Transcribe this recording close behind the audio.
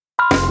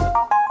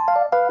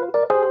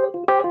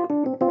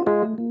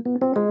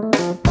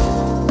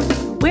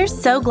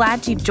so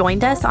glad you've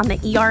joined us on the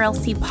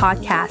ERLC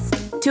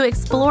podcast to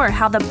explore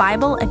how the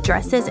Bible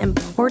addresses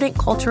important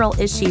cultural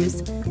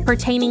issues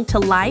pertaining to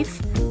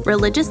life,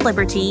 religious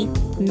liberty,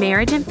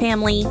 marriage and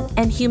family,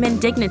 and human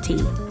dignity,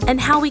 and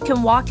how we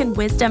can walk in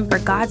wisdom for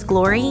God's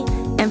glory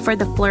and for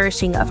the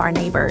flourishing of our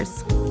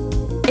neighbors.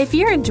 If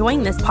you're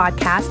enjoying this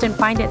podcast and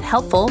find it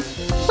helpful,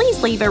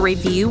 please leave a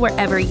review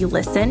wherever you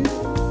listen.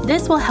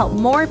 This will help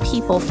more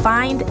people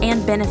find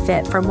and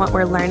benefit from what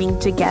we're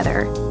learning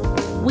together.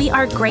 We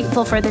are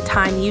grateful for the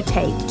time you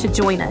take to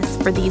join us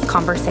for these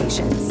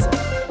conversations.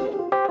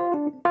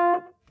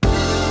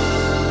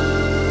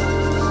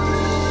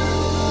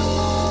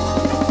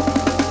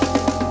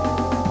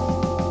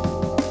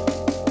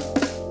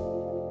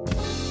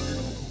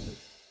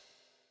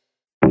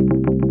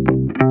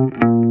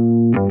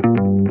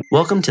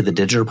 Welcome to the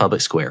Digital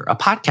Public Square, a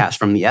podcast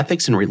from the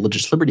Ethics and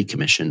Religious Liberty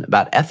Commission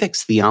about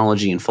ethics,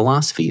 theology, and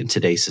philosophy in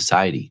today's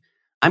society.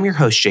 I'm your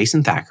host,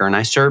 Jason Thacker, and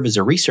I serve as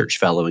a research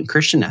fellow in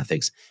Christian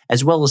ethics,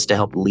 as well as to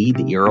help lead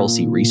the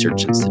ERLC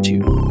Research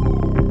Institute.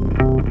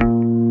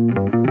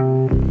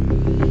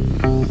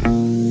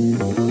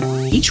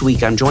 Each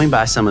week, I'm joined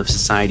by some of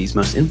society's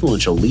most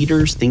influential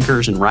leaders,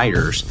 thinkers, and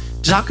writers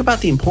to talk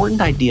about the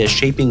important ideas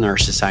shaping our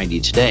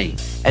society today,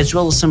 as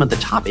well as some of the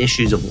top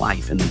issues of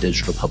life in the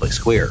digital public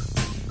square.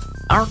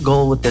 Our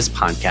goal with this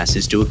podcast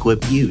is to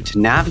equip you to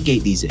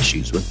navigate these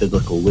issues with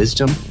biblical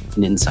wisdom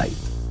and insight.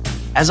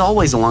 As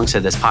always,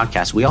 alongside this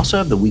podcast, we also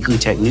have the weekly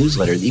tech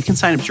newsletter that you can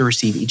sign up to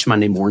receive each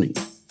Monday morning.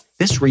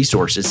 This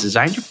resource is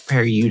designed to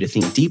prepare you to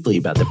think deeply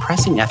about the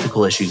pressing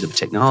ethical issues of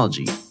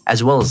technology,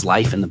 as well as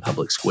life in the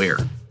public square.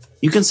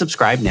 You can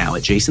subscribe now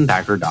at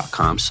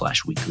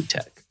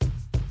jasonthacker.com/weeklytech.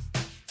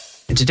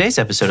 In today's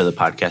episode of the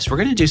podcast, we're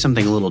going to do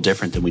something a little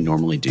different than we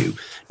normally do.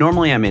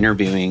 Normally, I'm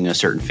interviewing a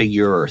certain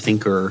figure or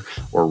thinker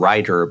or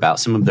writer about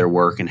some of their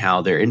work and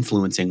how they're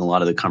influencing a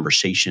lot of the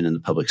conversation in the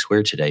public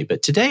square today.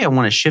 But today, I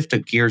want to shift the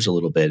gears a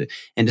little bit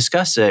and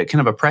discuss a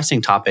kind of a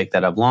pressing topic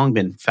that I've long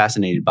been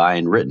fascinated by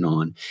and written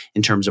on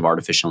in terms of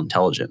artificial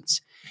intelligence.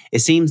 It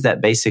seems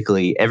that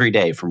basically every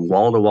day, from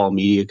wall-to-wall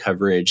media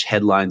coverage,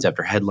 headlines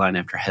after headline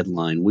after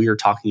headline, we are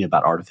talking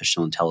about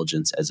artificial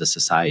intelligence as a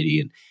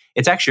society. And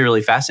it's actually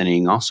really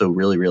fascinating, also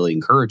really, really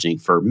encouraging.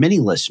 For many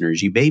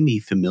listeners, you may be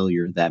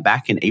familiar that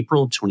back in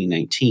April of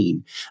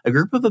 2019, a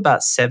group of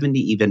about 70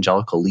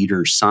 evangelical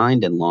leaders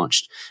signed and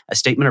launched a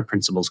statement of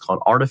principles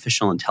called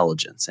Artificial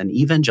Intelligence, an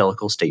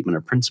evangelical statement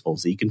of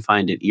principles that you can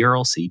find at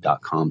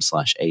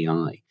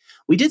erlc.com/AI.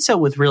 We did so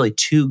with really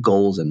two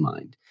goals in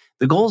mind.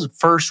 The goal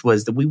first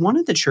was that we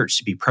wanted the church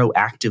to be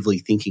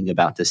proactively thinking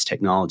about this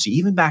technology.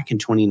 Even back in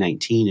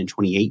 2019 and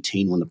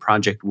 2018, when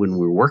we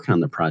were working on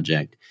the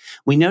project,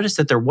 we noticed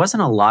that there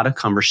wasn't a lot of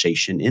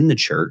conversation in the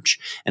church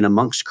and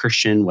amongst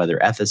Christian, whether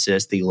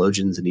ethicists,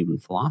 theologians, and even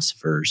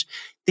philosophers,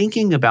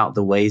 thinking about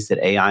the ways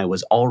that AI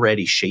was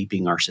already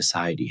shaping our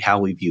society, how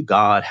we view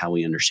God, how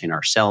we understand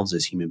ourselves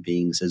as human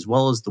beings, as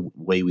well as the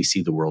way we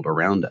see the world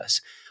around us.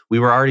 We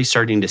were already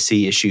starting to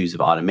see issues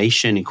of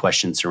automation and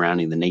questions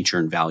surrounding the nature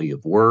and value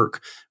of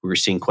work. We were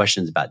seeing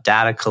questions about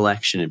data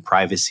collection and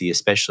privacy,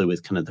 especially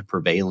with kind of the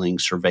prevailing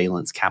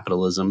surveillance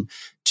capitalism,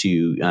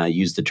 to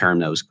use the term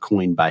that was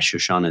coined by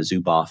Shoshana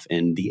Zuboff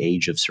in The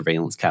Age of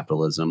Surveillance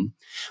Capitalism.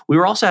 We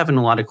were also having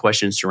a lot of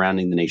questions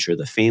surrounding the nature of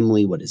the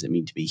family. What does it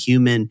mean to be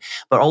human?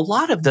 But a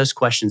lot of those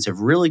questions have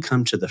really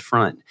come to the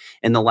front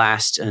in the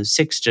last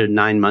 6 to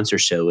 9 months or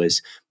so,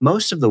 as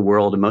most of the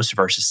world and most of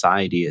our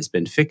society has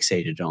been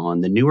fixated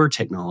on the newer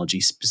technology,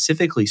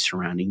 specifically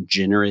surrounding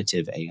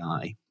generative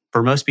AI.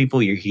 For most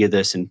people, you hear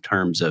this in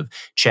terms of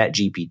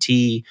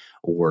ChatGPT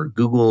or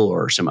Google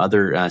or some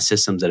other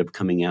systems that are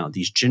coming out,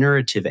 these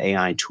generative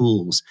AI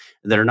tools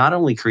that are not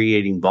only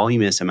creating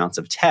voluminous amounts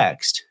of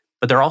text,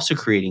 but they're also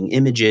creating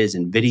images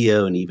and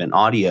video and even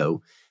audio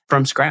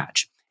from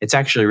scratch. It's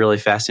actually really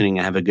fascinating.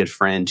 I have a good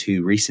friend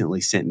who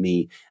recently sent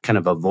me kind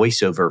of a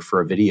voiceover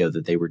for a video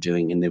that they were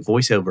doing, and the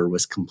voiceover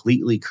was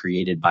completely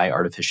created by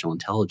artificial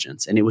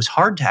intelligence. And it was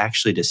hard to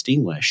actually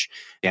distinguish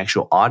the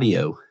actual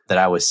audio that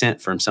I was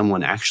sent from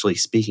someone actually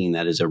speaking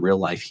that as a real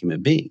life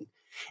human being.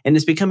 And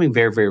it's becoming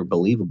very, very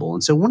believable.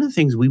 And so one of the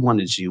things we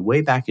wanted to do way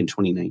back in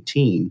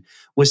 2019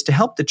 was to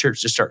help the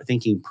church to start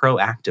thinking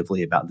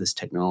proactively about this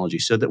technology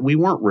so that we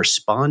weren't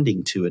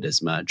responding to it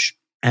as much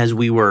as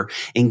we were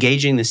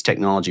engaging this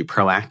technology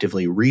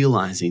proactively,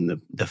 realizing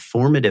the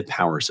formative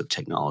powers of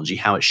technology,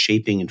 how it's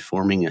shaping and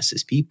forming us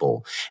as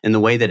people, and the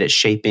way that it's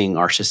shaping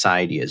our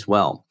society as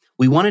well.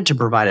 We wanted to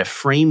provide a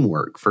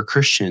framework for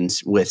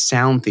Christians with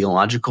sound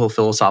theological,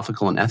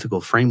 philosophical, and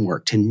ethical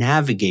framework to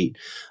navigate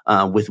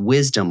with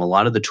wisdom a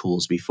lot of the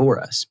tools before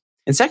us.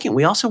 And second,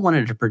 we also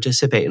wanted to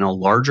participate in a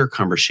larger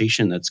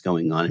conversation that's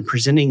going on and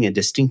presenting a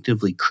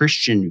distinctively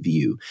Christian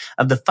view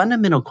of the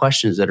fundamental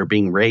questions that are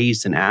being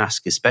raised and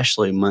asked,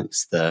 especially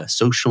amongst the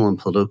social and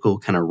political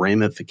kind of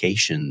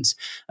ramifications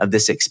of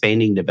this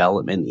expanding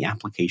development and the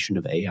application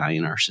of AI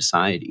in our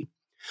society.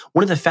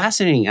 One of the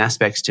fascinating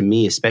aspects to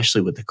me,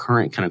 especially with the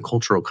current kind of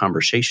cultural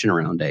conversation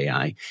around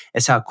AI,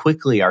 is how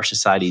quickly our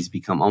societies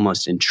become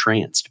almost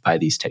entranced by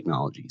these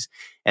technologies.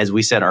 As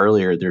we said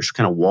earlier, there's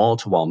kind of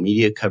wall-to-wall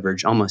media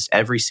coverage. Almost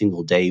every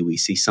single day, we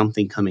see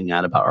something coming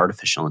out about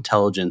artificial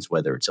intelligence,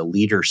 whether it's a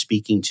leader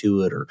speaking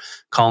to it or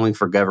calling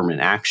for government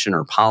action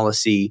or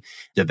policy,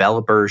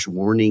 developers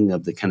warning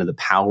of the kind of the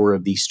power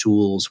of these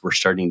tools. We're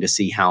starting to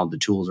see how the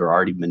tools are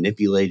already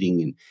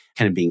manipulating and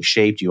kind of being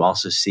shaped. You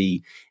also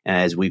see,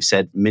 as we've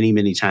said many,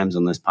 many times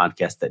on this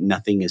podcast, that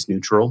nothing is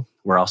neutral.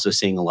 We're also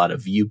seeing a lot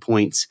of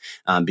viewpoints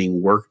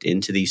being worked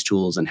into these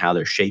tools and how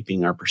they're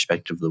shaping our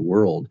perspective of the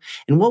world.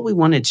 And what we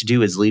wanted to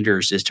do as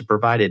leaders is to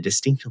provide a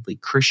distinctively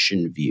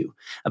Christian view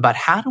about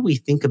how do we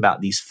think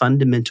about these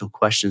fundamental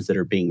questions that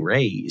are being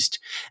raised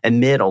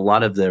amid a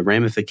lot of the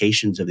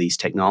ramifications of these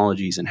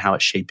technologies and how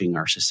it's shaping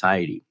our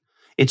society.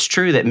 It's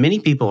true that many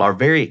people are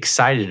very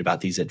excited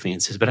about these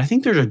advances, but I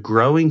think there's a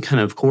growing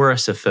kind of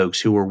chorus of folks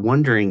who are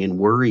wondering and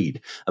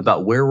worried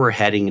about where we're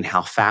heading and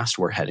how fast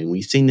we're heading.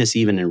 We've seen this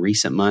even in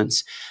recent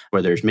months,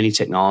 where there's many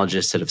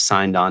technologists that have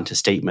signed on to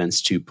statements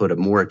to put a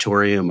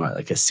moratorium,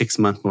 like a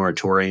 6-month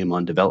moratorium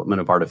on development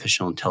of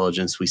artificial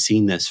intelligence. We've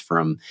seen this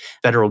from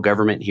federal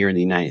government here in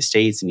the United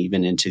States and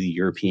even into the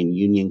European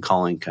Union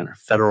calling kind of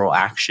federal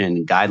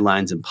action,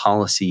 guidelines and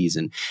policies.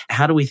 And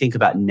how do we think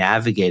about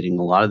navigating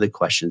a lot of the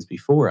questions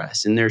before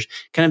us? And there's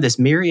kind of this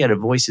myriad of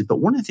voices.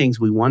 But one of the things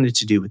we wanted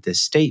to do with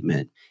this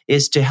statement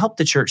is to help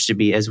the church to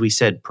be, as we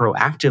said,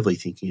 proactively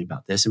thinking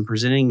about this and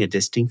presenting a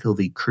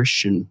distinctively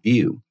Christian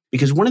view.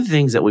 Because one of the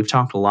things that we've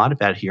talked a lot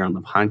about here on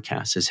the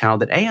podcast is how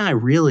that AI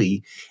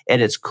really, at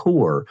its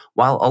core,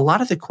 while a lot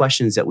of the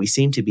questions that we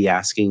seem to be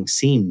asking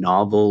seem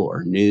novel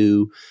or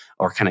new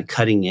or kind of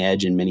cutting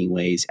edge in many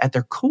ways, at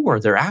their core,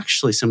 they're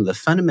actually some of the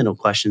fundamental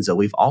questions that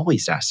we've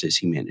always asked as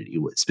humanity,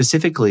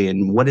 specifically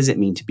in what does it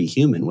mean to be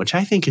human, which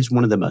I think is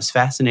one of the most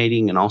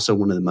fascinating and also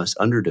one of the most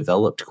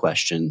underdeveloped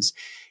questions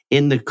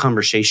in the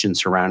conversation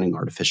surrounding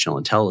artificial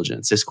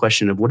intelligence. This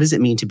question of what does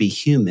it mean to be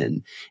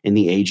human in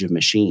the age of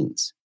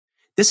machines?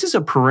 This is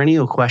a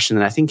perennial question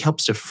that I think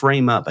helps to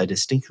frame up a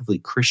distinctively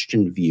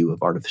Christian view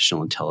of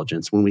artificial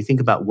intelligence when we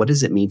think about what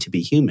does it mean to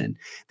be human.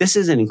 This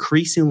is an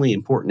increasingly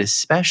important,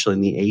 especially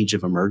in the age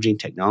of emerging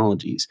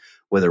technologies,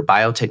 whether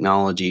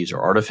biotechnologies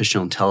or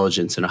artificial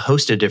intelligence and a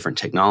host of different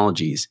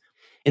technologies.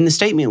 In the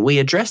statement, we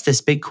address this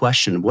big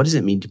question of what does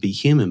it mean to be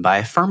human by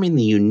affirming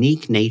the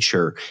unique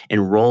nature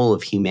and role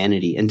of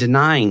humanity and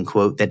denying,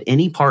 quote, that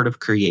any part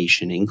of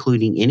creation,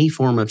 including any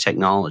form of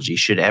technology,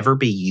 should ever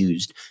be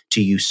used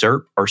to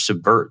usurp or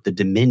subvert the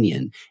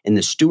dominion and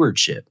the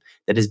stewardship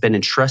that has been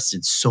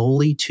entrusted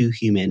solely to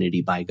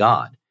humanity by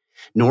God.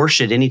 Nor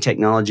should any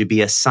technology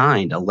be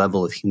assigned a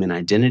level of human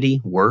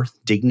identity, worth,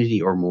 dignity,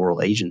 or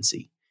moral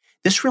agency.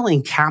 This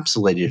really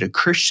encapsulated a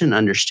Christian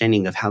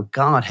understanding of how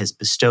God has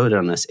bestowed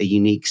on us a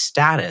unique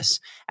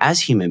status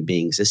as human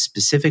beings,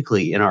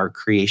 specifically in our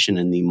creation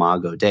in the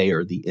Imago Dei,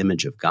 or the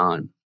image of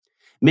God.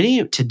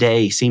 Many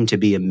today seem to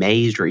be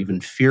amazed or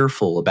even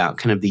fearful about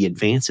kind of the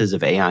advances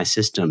of AI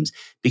systems,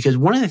 because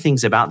one of the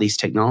things about these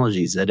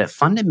technologies is that it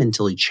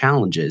fundamentally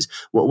challenges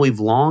what we've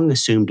long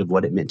assumed of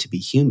what it meant to be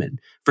human.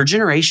 For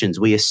generations,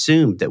 we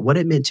assumed that what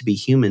it meant to be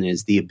human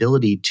is the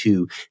ability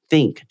to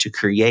think, to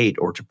create,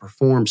 or to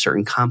perform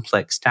certain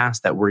complex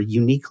tasks that were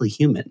uniquely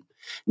human.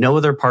 No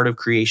other part of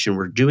creation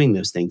were doing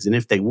those things, and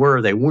if they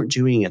were, they weren't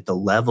doing it at the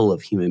level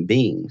of human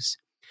beings.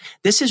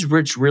 This is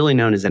what's really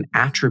known as an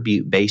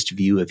attribute-based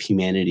view of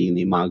humanity in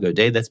the Imago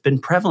Dei that's been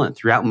prevalent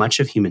throughout much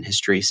of human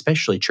history,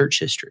 especially church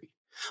history.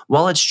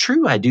 While it's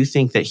true, I do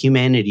think that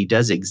humanity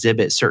does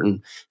exhibit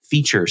certain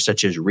features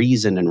such as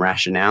reason and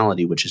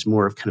rationality, which is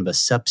more of kind of a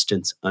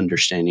substance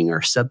understanding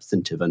or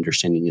substantive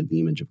understanding of the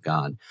image of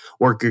God,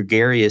 or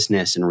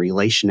gregariousness and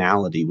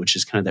relationality, which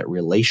is kind of that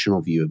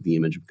relational view of the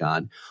image of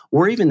God,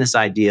 or even this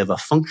idea of a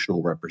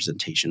functional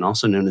representation,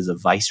 also known as a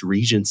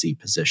vice-regency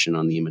position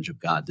on the image of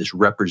God, this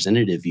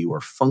representative view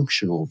or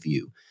functional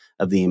view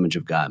of the image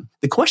of God.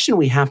 The question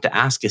we have to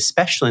ask,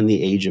 especially in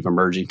the age of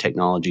emerging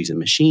technologies and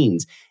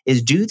machines,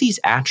 is do these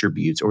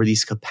attributes or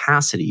these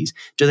capacities,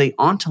 do they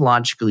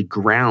ontologically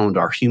ground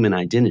our human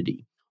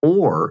identity?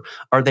 Or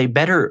are they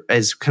better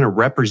as kind of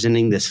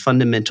representing this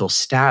fundamental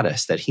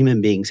status that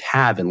human beings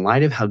have in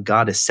light of how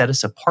God has set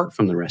us apart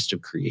from the rest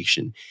of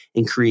creation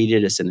and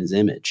created us in his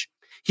image?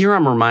 Here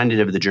I'm reminded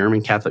of the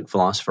German Catholic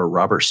philosopher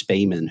Robert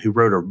Spaeman, who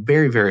wrote a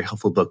very, very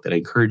helpful book that I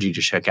encourage you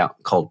to check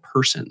out called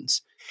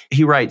Persons.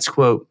 He writes,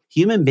 quote,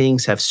 "Human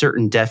beings have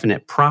certain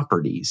definite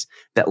properties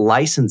that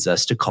license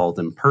us to call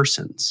them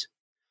persons.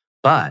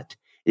 But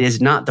it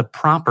is not the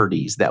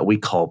properties that we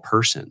call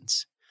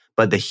persons,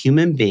 but the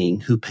human being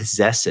who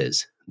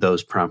possesses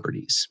those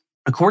properties."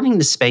 According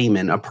to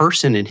Spaeman, a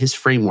person in his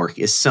framework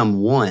is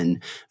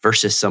someone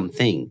versus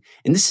something.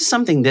 And this is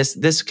something,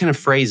 this kind of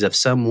phrase of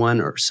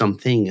someone or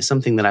something is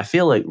something that I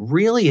feel like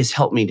really has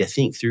helped me to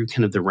think through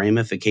kind of the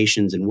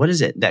ramifications and what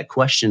is it, that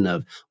question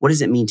of what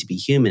does it mean to be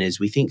human, as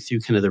we think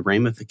through kind of the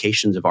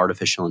ramifications of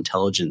artificial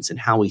intelligence and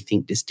how we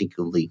think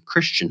distinctively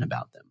Christian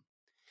about them.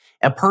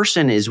 A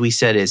person, as we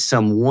said, is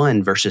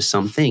someone versus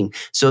something.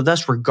 So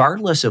thus,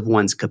 regardless of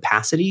one's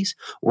capacities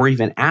or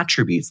even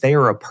attributes, they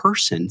are a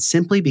person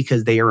simply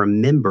because they are a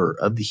member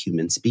of the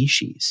human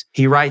species.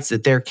 He writes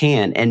that there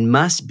can and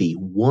must be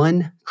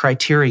one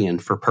criterion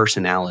for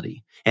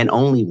personality, and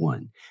only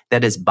one,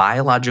 that is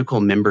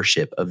biological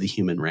membership of the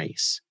human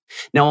race.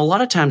 Now, a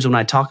lot of times when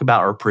I talk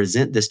about or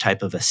present this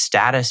type of a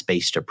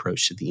status-based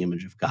approach to the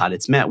image of God,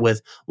 it's met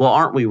with, well,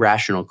 aren't we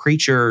rational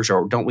creatures,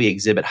 or don't we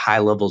exhibit high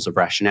levels of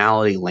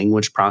rationality,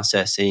 language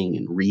processing,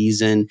 and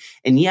reason?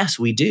 And yes,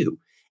 we do.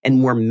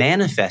 And we're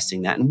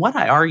manifesting that. And what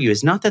I argue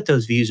is not that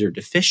those views are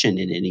deficient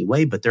in any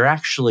way, but they're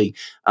actually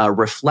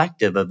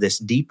reflective of this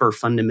deeper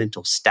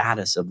fundamental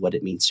status of what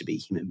it means to be a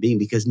human being.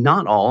 Because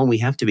not all, and we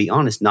have to be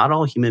honest, not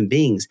all human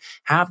beings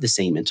have the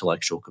same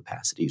intellectual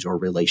capacities or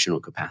relational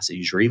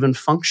capacities or even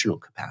functional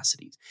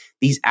capacities.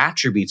 These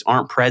attributes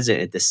aren't present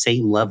at the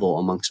same level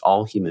amongst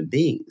all human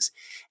beings.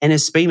 And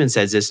as Spademan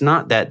says, it's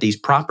not that these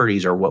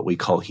properties are what we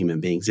call human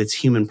beings. It's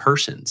human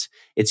persons.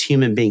 It's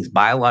human beings,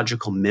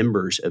 biological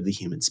members of the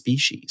human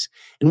species.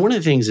 And one of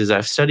the things is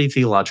I've studied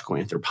theological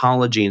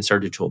anthropology and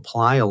started to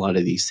apply a lot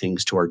of these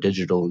things to our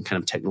digital and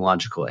kind of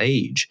technological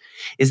age,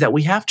 is that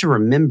we have to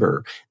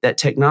remember that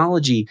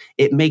technology,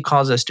 it may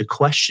cause us to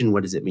question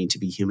what does it mean to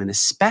be human,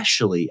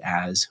 especially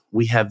as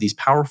we have these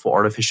powerful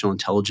artificial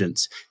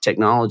intelligence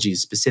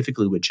technologies,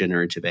 specifically with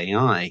generative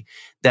AI,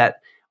 that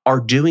are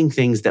doing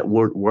things that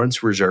were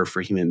once reserved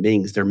for human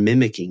beings. They're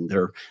mimicking,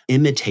 they're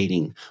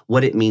imitating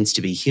what it means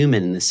to be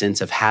human in the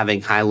sense of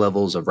having high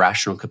levels of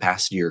rational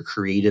capacity or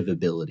creative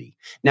ability.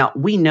 Now,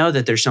 we know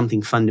that there's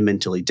something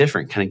fundamentally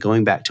different, kind of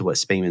going back to what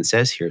Spademan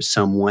says here,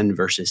 someone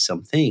versus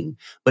something.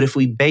 But if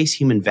we base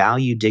human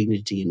value,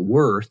 dignity, and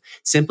worth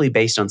simply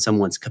based on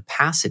someone's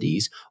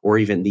capacities or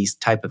even these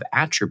type of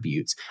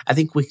attributes, I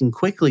think we can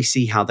quickly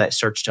see how that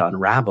starts to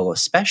unravel,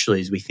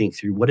 especially as we think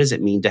through what does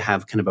it mean to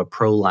have kind of a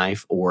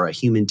pro-life or a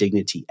human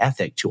dignity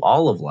ethic to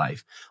all of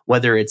life,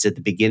 whether it's at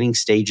the beginning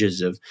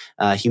stages of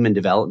human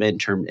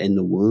development in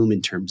the womb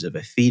in terms of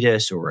a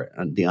fetus or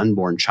the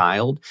unborn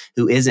child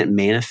who isn't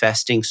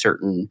manifesting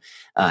certain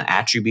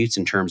attributes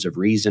in terms of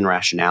reason,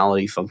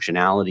 rationality,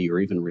 functionality, or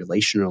even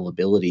relational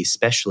ability,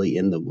 especially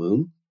in the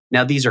womb.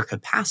 Now, these are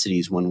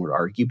capacities, one would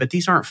argue, but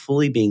these aren't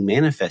fully being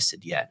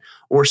manifested yet.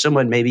 Or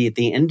someone maybe at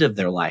the end of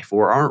their life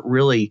or aren't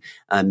really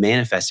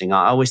manifesting.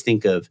 I always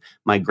think of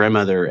my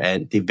grandmother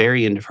at the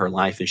very end of her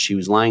life as she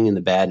was lying in the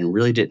bed and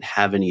really didn't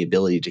have any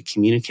ability to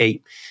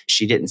communicate.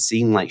 She didn't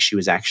seem like she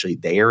was actually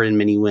there in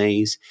many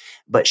ways,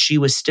 but she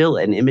was still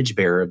an image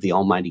bearer of the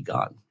Almighty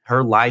God.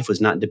 Her life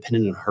was not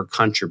dependent on her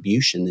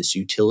contribution, this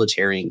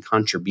utilitarian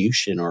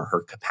contribution or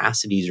her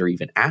capacities or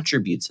even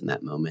attributes in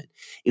that moment.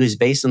 It was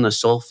based on the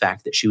sole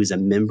fact that she was a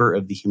member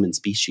of the human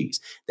species,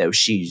 that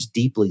she's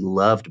deeply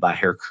loved by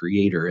her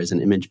creator as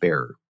an image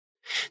bearer.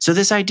 So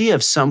this idea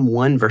of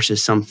someone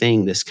versus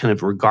something, this kind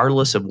of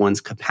regardless of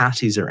one's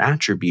capacities or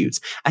attributes,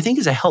 I think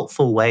is a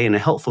helpful way and a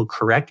helpful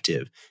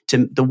corrective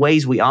to the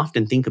ways we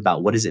often think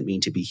about what does it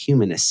mean to be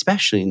human,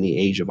 especially in the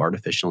age of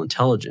artificial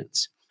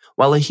intelligence.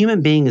 While a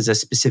human being is a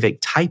specific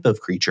type of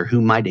creature who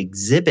might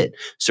exhibit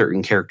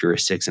certain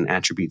characteristics and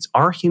attributes,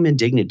 our human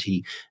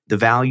dignity, the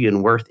value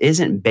and worth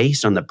isn't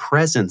based on the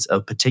presence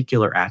of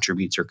particular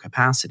attributes or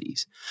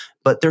capacities.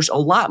 But there's a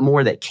lot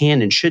more that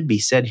can and should be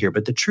said here.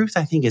 But the truth,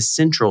 I think, is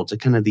central to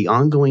kind of the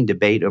ongoing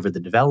debate over the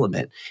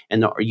development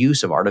and the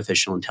use of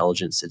artificial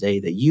intelligence today,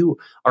 that you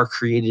are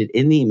created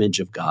in the image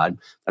of God,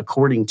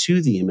 according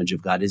to the image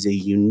of God, is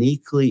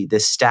the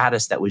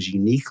status that was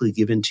uniquely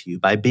given to you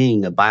by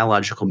being a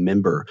biological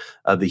member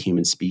of the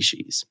human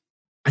species.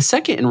 A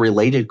second and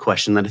related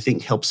question that I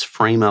think helps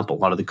frame up a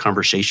lot of the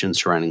conversation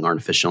surrounding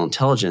artificial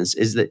intelligence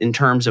is that in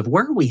terms of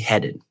where are we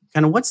headed?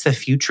 Kind of what's the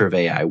future of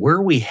AI? Where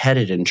are we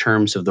headed in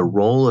terms of the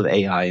role of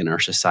AI in our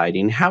society?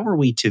 And how are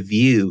we to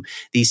view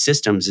these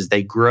systems as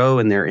they grow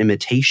in their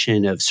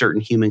imitation of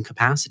certain human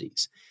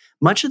capacities?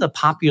 Much of the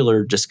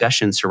popular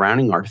discussion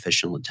surrounding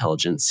artificial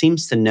intelligence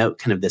seems to note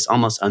kind of this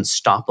almost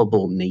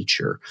unstoppable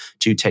nature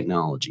to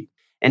technology,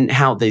 and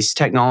how these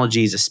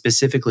technologies,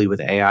 specifically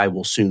with AI,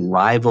 will soon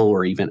rival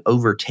or even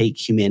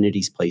overtake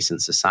humanity's place in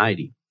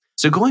society.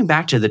 So going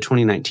back to the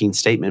 2019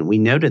 statement, we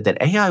noted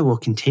that AI will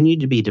continue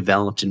to be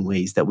developed in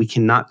ways that we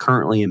cannot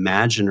currently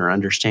imagine or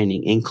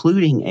understanding,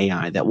 including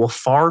AI that will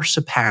far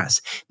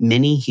surpass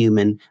many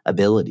human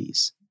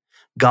abilities.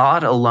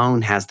 God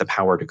alone has the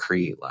power to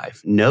create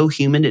life. No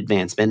human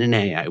advancement in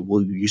AI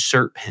will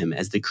usurp him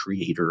as the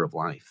creator of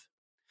life.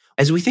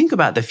 As we think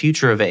about the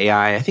future of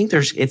AI, I think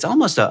it's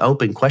almost an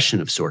open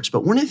question of sorts.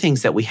 But one of the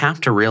things that we have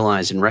to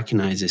realize and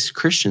recognize as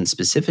Christians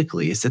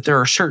specifically is that there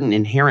are certain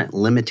inherent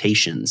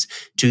limitations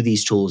to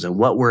these tools and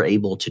what we're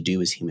able to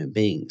do as human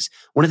beings.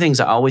 One of the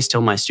things I always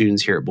tell my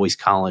students here at Boyce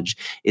College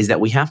is that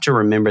we have to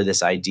remember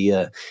this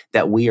idea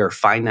that we are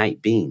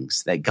finite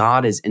beings, that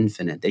God is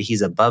infinite, that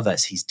he's above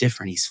us, he's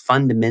different, he's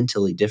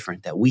fundamentally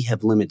different, that we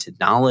have limited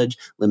knowledge,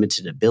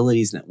 limited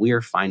abilities, and that we are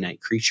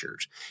finite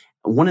creatures.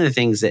 One of the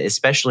things that,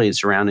 especially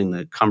surrounding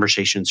the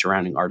conversation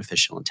surrounding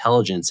artificial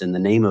intelligence, in the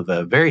name of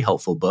a very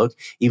helpful book,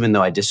 even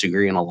though I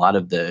disagree in a lot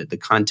of the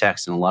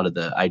context and a lot of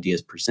the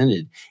ideas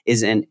presented,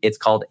 it's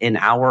called In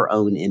Our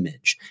Own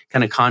Image,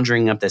 kind of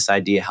conjuring up this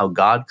idea how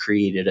God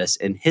created us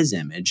in his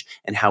image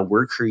and how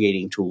we're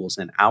creating tools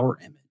in our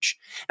image.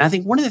 And I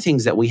think one of the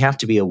things that we have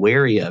to be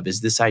wary of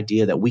is this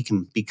idea that we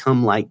can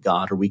become like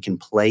God or we can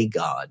play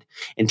God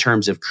in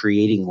terms of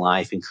creating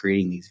life and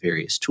creating these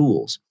various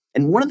tools.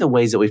 And one of the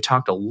ways that we've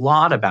talked a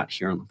lot about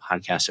here on the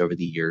podcast over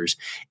the years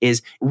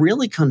is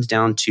really comes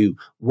down to,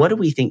 what do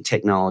we think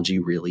technology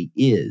really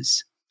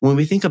is? When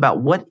we think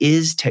about what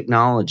is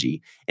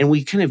technology, and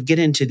we kind of get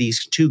into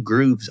these two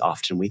grooves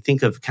often, we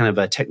think of kind of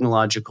a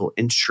technological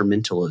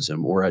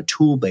instrumentalism or a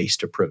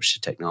tool-based approach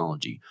to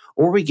technology,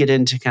 or we get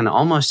into kind of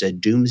almost a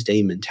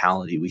doomsday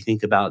mentality. We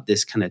think about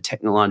this kind of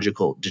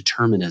technological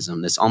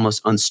determinism, this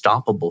almost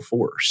unstoppable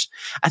force.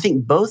 I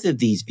think both of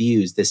these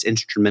views, this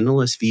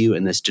instrumentalist view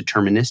and this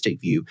deterministic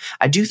view,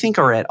 I do think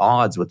are at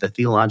odds with the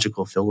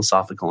theological,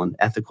 philosophical, and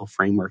ethical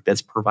framework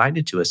that's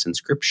provided to us in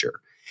Scripture.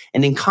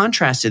 And in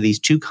contrast to these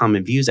two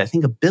common views, I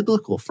think a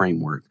biblical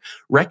framework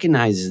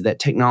recognizes that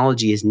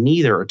technology is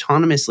neither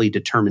autonomously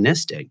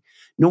deterministic,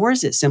 nor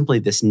is it simply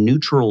this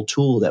neutral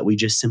tool that we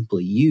just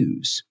simply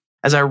use.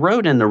 As I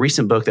wrote in the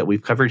recent book that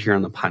we've covered here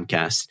on the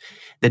podcast,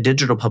 The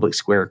Digital Public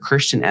Square,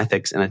 Christian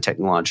Ethics in a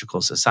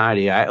Technological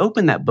Society, I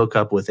opened that book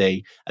up with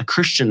a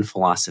Christian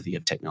philosophy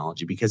of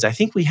technology, because I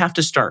think we have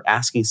to start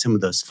asking some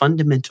of those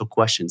fundamental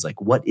questions,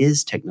 like what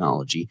is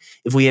technology,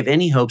 if we have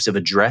any hopes of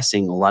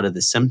addressing a lot of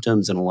the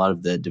symptoms and a lot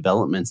of the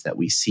developments that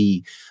we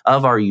see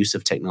of our use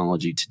of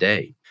technology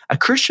today. A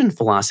Christian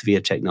philosophy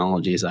of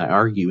technology, as I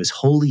argue, is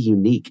wholly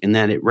unique in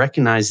that it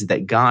recognizes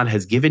that God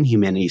has given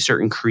humanity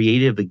certain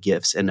creative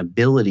gifts and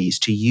abilities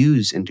to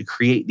use and to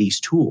create these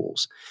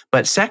tools.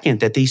 But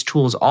second, that these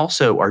tools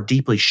also are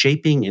deeply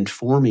shaping and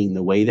forming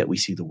the way that we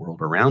see the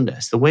world around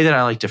us. The way that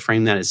I like to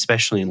frame that,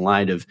 especially in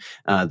light of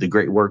the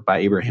great work by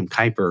Abraham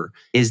Kuyper,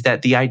 is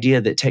that the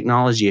idea that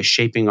technology is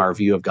shaping our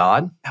view of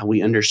God, how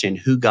we understand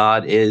who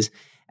God is,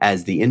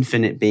 as the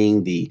infinite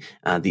being, the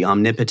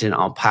omnipotent,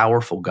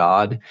 all-powerful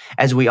God,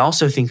 as we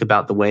also think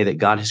about the way that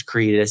God has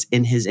created us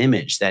in his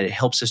image, that it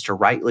helps us to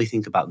rightly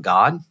think about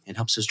God. It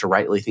helps us to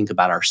rightly think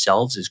about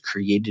ourselves as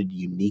created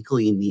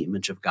uniquely in the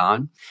image of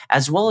God,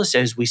 as well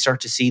as we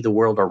start to see the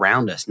world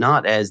around us,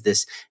 not as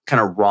this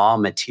kind of raw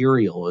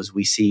material, as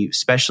we see,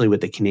 especially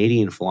with the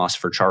Canadian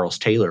philosopher Charles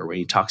Taylor, where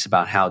he talks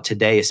about how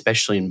today,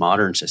 especially in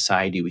modern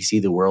society, we see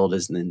the world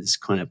as in this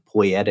kind of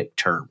poetic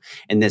term,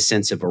 in this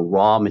sense of a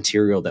raw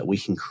material that we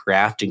can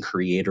craft and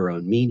create our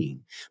own meaning.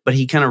 But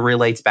he kind of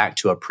relates back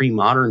to a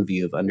pre-modern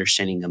view of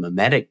understanding a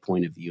mimetic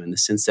point of view, in the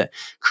sense that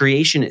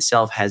creation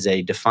itself has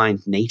a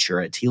defined nature,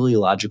 a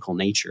teleological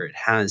nature. It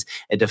has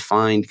a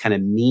defined kind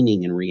of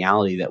meaning and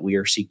reality that we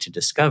are seek to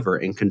discover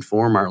and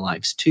conform our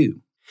lives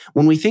to.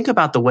 When we think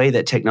about the way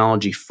that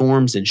technology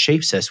forms and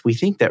shapes us, we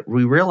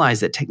realize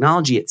that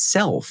technology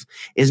itself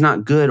is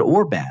not good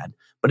or bad,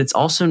 but it's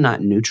also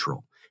not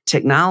neutral.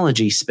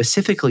 Technology,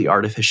 specifically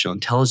artificial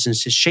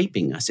intelligence, is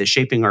shaping us. It's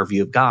shaping our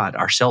view of God,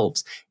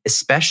 ourselves,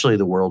 especially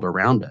the world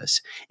around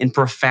us, in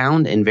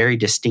profound and very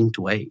distinct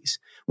ways.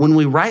 When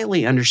we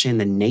rightly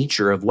understand the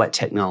nature of what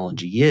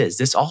technology is,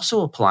 this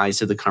also applies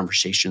to the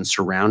conversation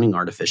surrounding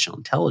artificial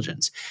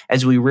intelligence.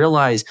 As we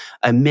realize,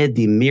 amid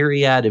the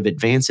myriad of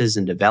advances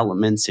and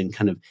developments and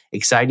kind of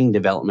exciting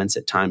developments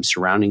at times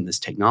surrounding this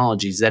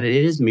technology, is that it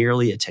is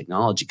merely a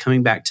technology.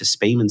 Coming back to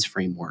Spaman's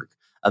framework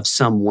of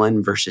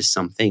someone versus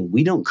something,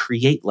 we don't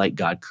create like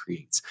God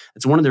creates.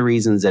 It's one of the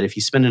reasons that if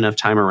you spend enough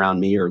time around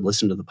me or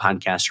listen to the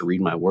podcast or read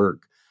my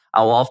work,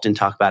 I'll often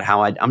talk about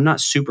how I'm not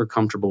super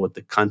comfortable with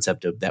the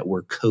concept of that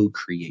we're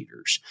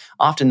co-creators.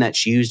 Often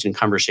that's used in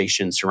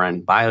conversations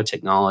surrounding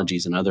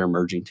biotechnologies and other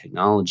emerging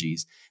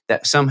technologies,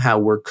 that somehow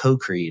we're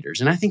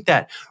co-creators. And I think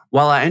that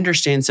while I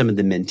understand some of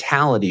the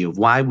mentality of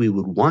why we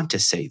would want to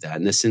say that,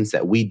 in the sense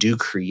that we do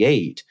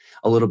create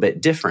a little bit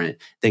different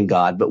than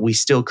God, but we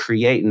still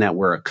create, and that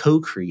we're a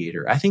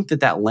co-creator, I think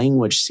that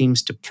language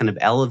seems to kind of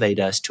elevate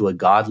us to a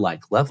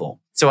godlike level.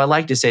 So I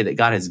like to say that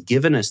God has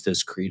given us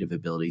those creative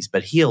abilities,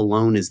 but he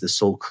alone is the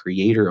sole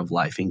creator of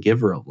life and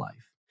giver of life.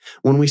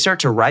 When we start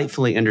to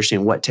rightfully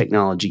understand what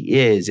technology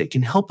is, it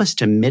can help us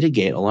to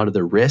mitigate a lot of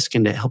the risk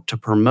and to help to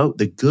promote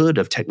the good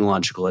of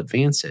technological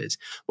advances.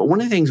 But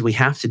one of the things we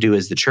have to do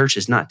as the church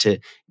is not to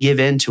give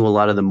in to a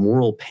lot of the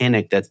moral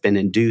panic that's been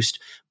induced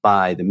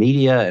by the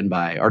media and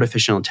by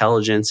artificial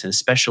intelligence, and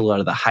especially a lot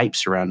of the hype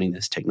surrounding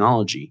this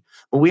technology.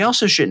 But we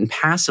also shouldn't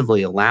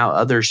passively allow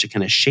others to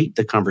kind of shape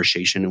the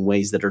conversation in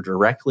ways that are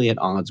directly at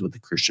odds with the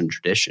Christian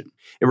tradition.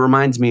 It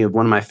reminds me of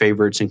one of my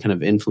favorites and kind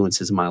of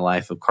influences in my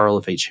life of Carl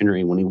F. H.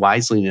 Henry, when he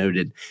wisely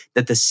noted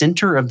that the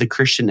center of the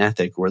Christian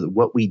ethic, or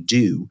what we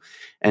do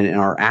and in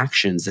our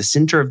actions, the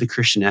center of the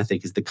Christian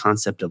ethic is the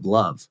concept of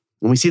love.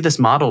 And we see this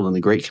modeled in the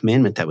great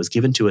commandment that was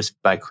given to us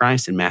by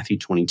Christ in Matthew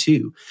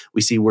 22. We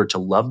see we're to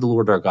love the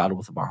Lord our God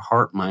with our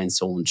heart, mind,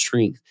 soul, and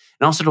strength,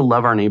 and also to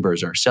love our neighbor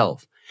as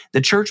ourselves.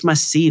 The church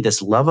must see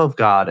this love of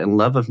God and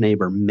love of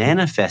neighbor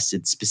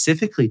manifested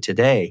specifically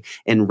today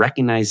in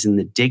recognizing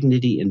the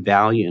dignity and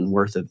value and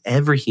worth of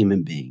every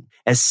human being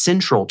as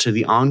central to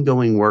the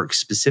ongoing work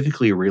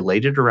specifically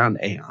related around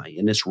AI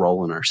and its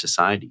role in our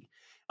society.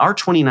 Our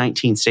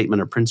 2019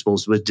 Statement of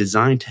Principles was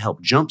designed to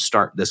help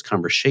jumpstart this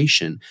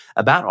conversation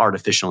about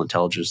artificial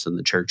intelligence in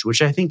the church,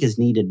 which I think is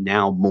needed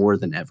now more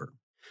than ever.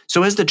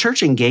 So as the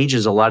church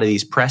engages a lot of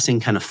these pressing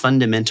kind of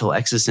fundamental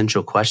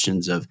existential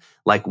questions of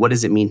like, what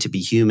does it mean to be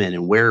human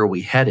and where are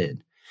we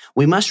headed?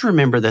 We must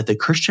remember that the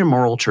Christian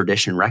moral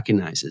tradition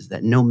recognizes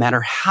that no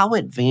matter how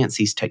advanced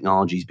these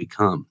technologies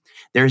become,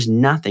 there is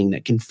nothing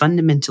that can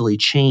fundamentally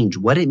change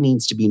what it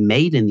means to be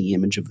made in the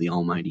image of the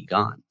Almighty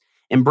God.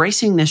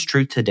 Embracing this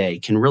truth today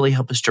can really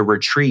help us to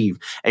retrieve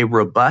a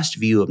robust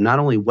view of not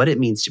only what it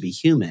means to be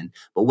human,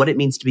 but what it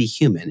means to be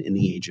human in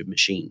the age of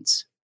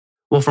machines.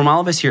 Well, from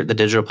all of us here at the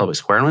Digital Public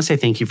Square, I want to say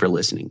thank you for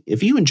listening.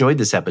 If you enjoyed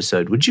this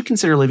episode, would you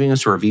consider leaving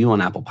us a review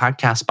on Apple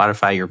Podcasts,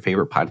 Spotify, your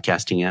favorite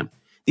podcasting app?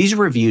 These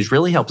reviews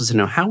really help us to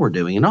know how we're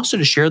doing and also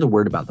to share the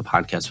word about the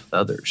podcast with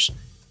others.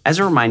 As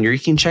a reminder, you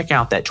can check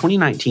out that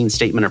 2019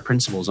 Statement of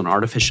Principles on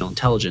Artificial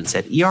Intelligence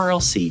at erlc.com/AI.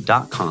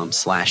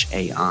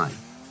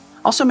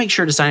 Also, make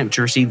sure to sign up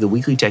to receive the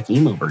weekly tech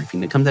email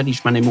briefing that comes out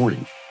each Monday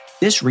morning.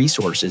 This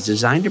resource is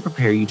designed to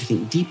prepare you to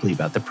think deeply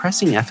about the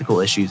pressing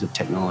ethical issues of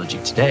technology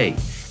today,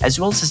 as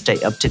well as to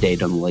stay up to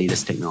date on the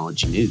latest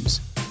technology news.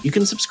 You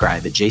can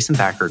subscribe at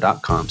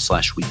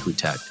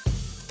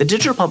jasonthacker.com/weeklytech. The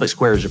Digital Public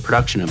Square is a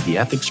production of the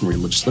Ethics and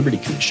Religious Liberty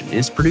Commission and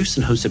is produced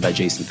and hosted by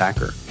Jason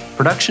Thacker.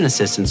 Production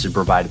assistance is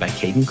provided by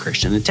Caden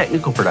Christian and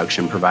technical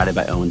production provided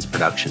by Owens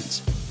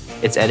Productions.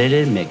 It's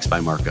edited and mixed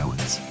by Mark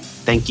Owens.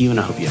 Thank you, and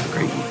I hope you have a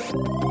great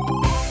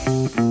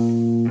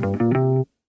week.